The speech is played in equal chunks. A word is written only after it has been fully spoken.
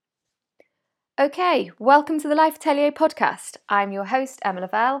Okay, welcome to the Life Atelier podcast. I'm your host, Emma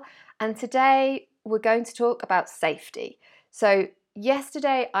Lavelle, and today we're going to talk about safety. So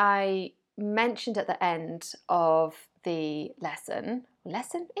yesterday I mentioned at the end of the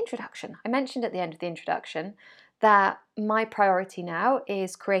introduction. I mentioned at the end of the introduction that my priority now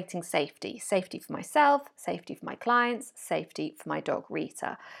is creating safety. Safety for myself, safety for my clients, safety for my dog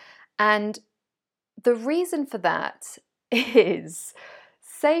Rita. And the reason for that is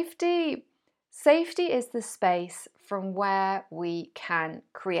safety is the space from where we can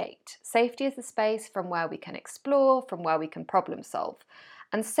create. Safety is the space from where we can explore, from where we can problem solve.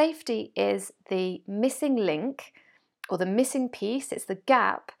 And safety is the missing link or the missing piece. It's the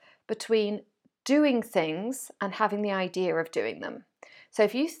gap between doing things and having the idea of doing them. So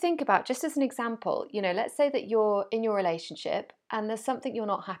if you think about, just as an example, let's say that you're in your relationship and there's something you're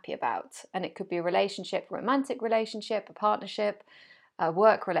not happy about. And it could be a relationship, a romantic relationship, a partnership, a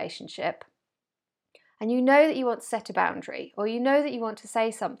work relationship. And you know that you want to set a boundary, or you know that you want to say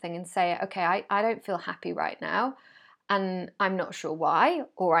something and say, okay, I don't feel happy right now, and I'm not sure why,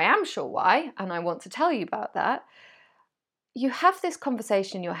 or I am sure why, and I want to tell you about that. You have this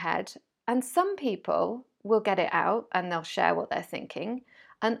conversation in your head, and some people will get it out and they'll share what they're thinking,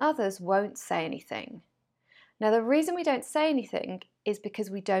 and others won't say anything. Now, the reason we don't say anything is because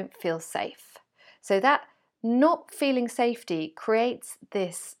we don't feel safe. So that not feeling safety creates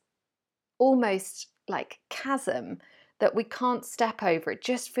this almost like chasm that we can't step over. It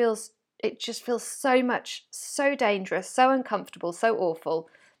just feels so dangerous, so uncomfortable, so awful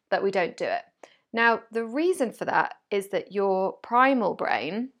that we don't do it. Now, the reason for that is that your primal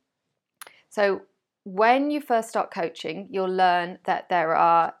brain, so when you first start coaching, you'll learn that there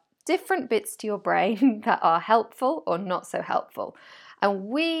are different bits to your brain that are helpful or not so helpful. And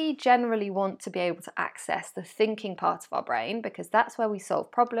we generally want to be able to access the thinking part of our brain because that's where we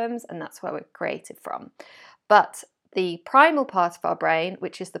solve problems and that's where we're creative from. But the primal part of our brain,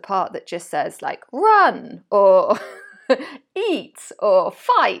 which is the part that just says like run or eat or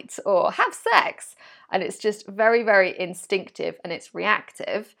fight or have sex, and it's just very, very instinctive and it's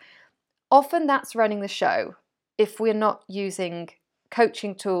reactive, often that's running the show if we're not using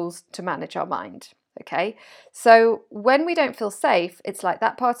coaching tools to manage our mind. Okay, so when we don't feel safe, it's like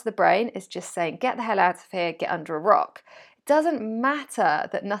that part of the brain is just saying, get the hell out of here, get under a rock. It doesn't matter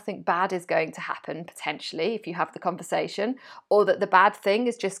that nothing bad is going to happen potentially if you have the conversation, or that the bad thing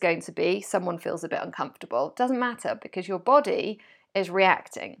is just going to be someone feels a bit uncomfortable. It doesn't matter because your body is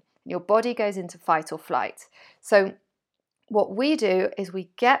reacting. Your body goes into fight or flight. So what we do is we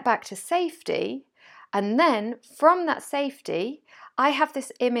get back to safety, and then from that safety, I have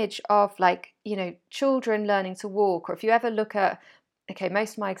this image of children learning to walk, or if you ever look at,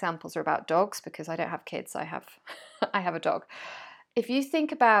 most of my examples are about dogs because I don't have kids, I have a dog. If you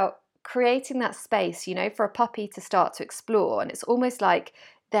think about creating that space, for a puppy to start to explore, and it's almost like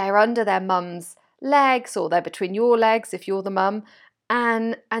they're under their mum's legs or they're between your legs if you're the mum,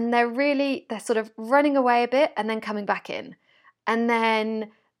 and they're sort of running away a bit and then coming back in. And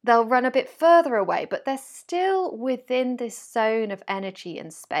then they'll run a bit further away, but they're still within this zone of energy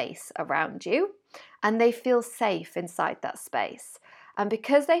and space around you, and they feel safe inside that space. And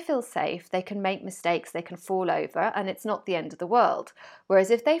because they feel safe, they can make mistakes, they can fall over, and it's not the end of the world.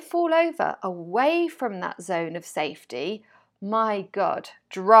 Whereas if they fall over away from that zone of safety, my God,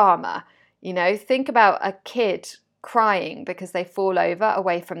 drama. Think about a kid crying because they fall over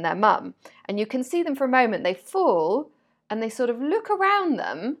away from their mum. And you can see them for a moment, they fall, and they sort of look around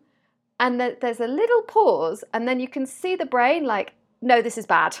them, and there's a little pause, and then you can see the brain like, no, this is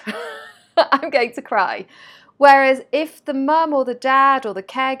bad. I'm going to cry. Whereas if the mum or the dad or the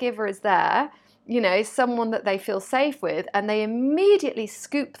caregiver is there, someone that they feel safe with, and they immediately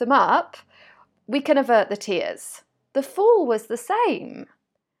scoop them up, we can avert the tears. The fall was the same,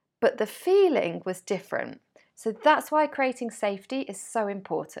 but the feeling was different. So that's why creating safety is so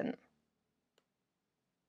important.